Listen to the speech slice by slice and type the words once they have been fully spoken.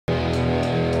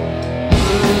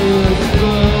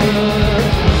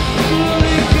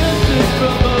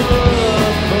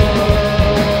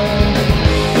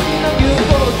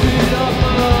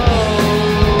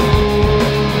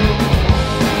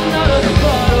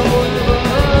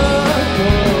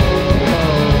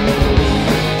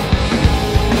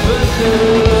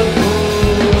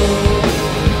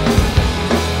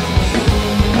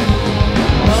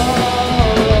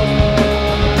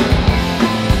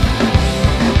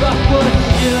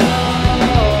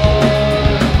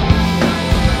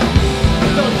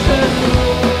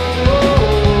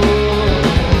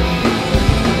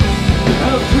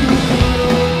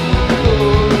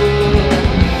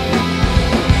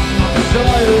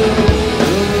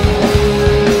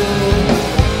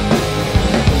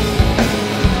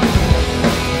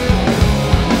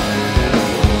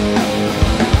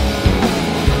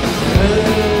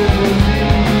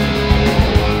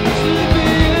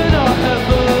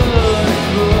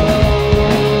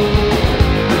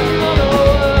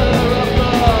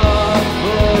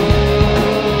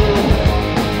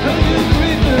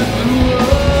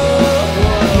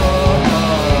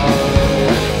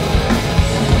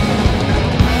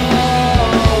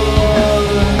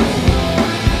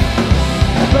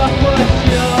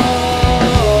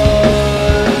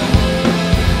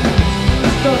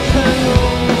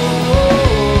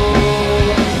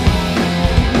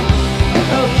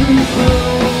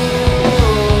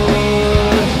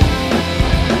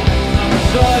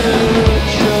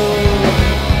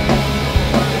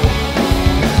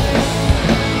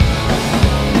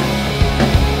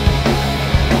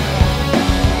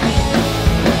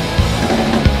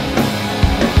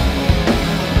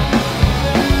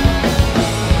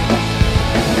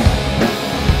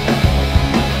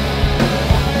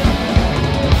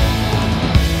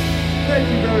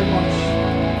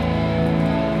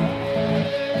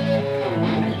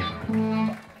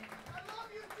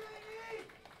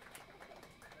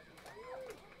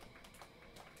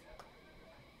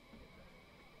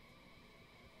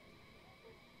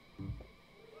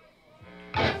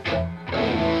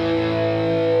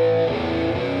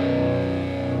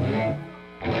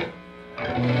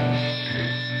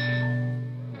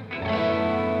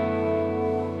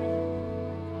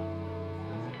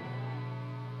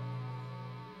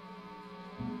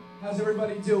How's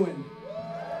everybody doing?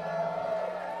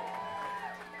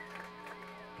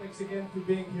 Thanks again for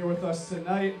being here with us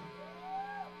tonight.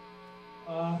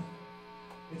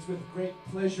 It's with great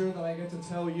pleasure that I get to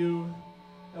tell you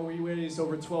that we raised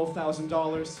over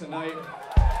 $12,000 tonight.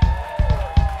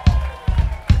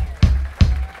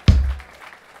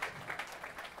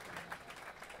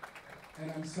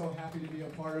 And I'm so happy to be a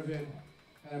part of it,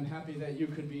 and I'm happy that you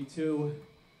could be too.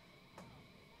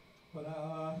 But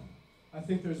I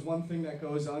think there's one thing that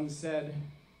goes unsaid,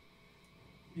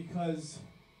 because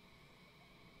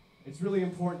it's really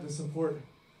important to support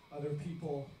other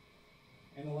people,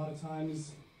 and a lot of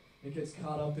times it gets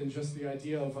caught up in just the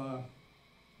idea of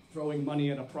throwing money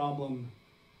at a problem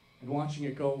and watching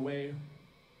it go away.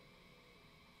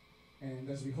 And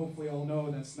as we hopefully all know,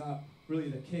 that's not really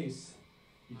the case.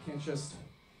 You can't just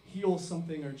heal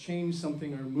something or change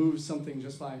something or move something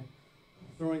just by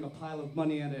throwing a pile of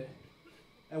money at it.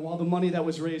 And while the money that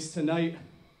was raised tonight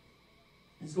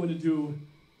is going to do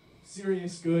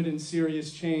serious good and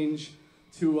serious change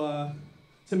to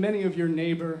many of your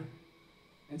neighbor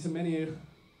and to many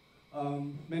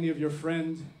of your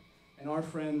friend and our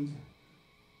friend,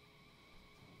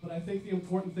 but I think the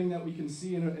important thing that we can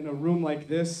see in a room like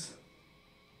this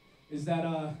is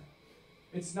that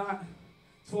it's not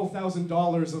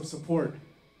 $12,000 of support.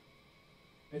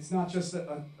 It's not just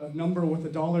a number with a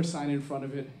dollar sign in front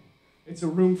of it. It's a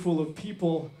room full of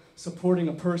people supporting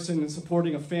a person and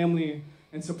supporting a family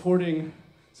and supporting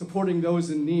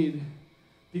those in need.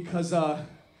 Because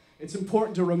it's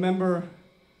important to remember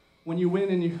when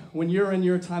you're in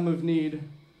your time of need,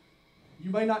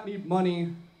 you might not need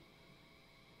money,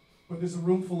 but there's a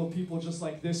room full of people just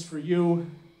like this for you.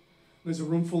 There's a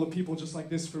room full of people just like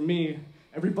this for me.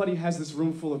 Everybody has this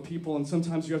room full of people, and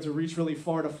sometimes you have to reach really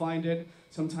far to find it.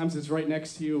 Sometimes it's right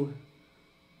next to you.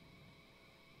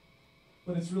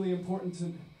 But it's really important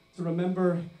to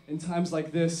remember in times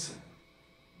like this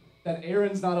that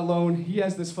Aaron's not alone. He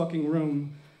has this fucking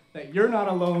room. That you're not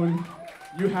alone.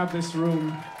 You have this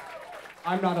room.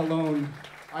 I'm not alone.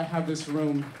 I have this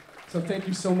room. So thank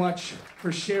you so much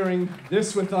for sharing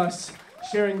this with us,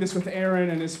 sharing this with Aaron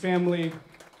and his family.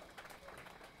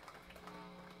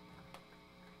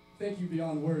 Thank you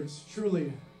beyond words,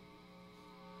 truly.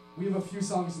 We have a few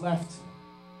songs left.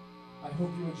 I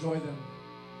hope you enjoy them.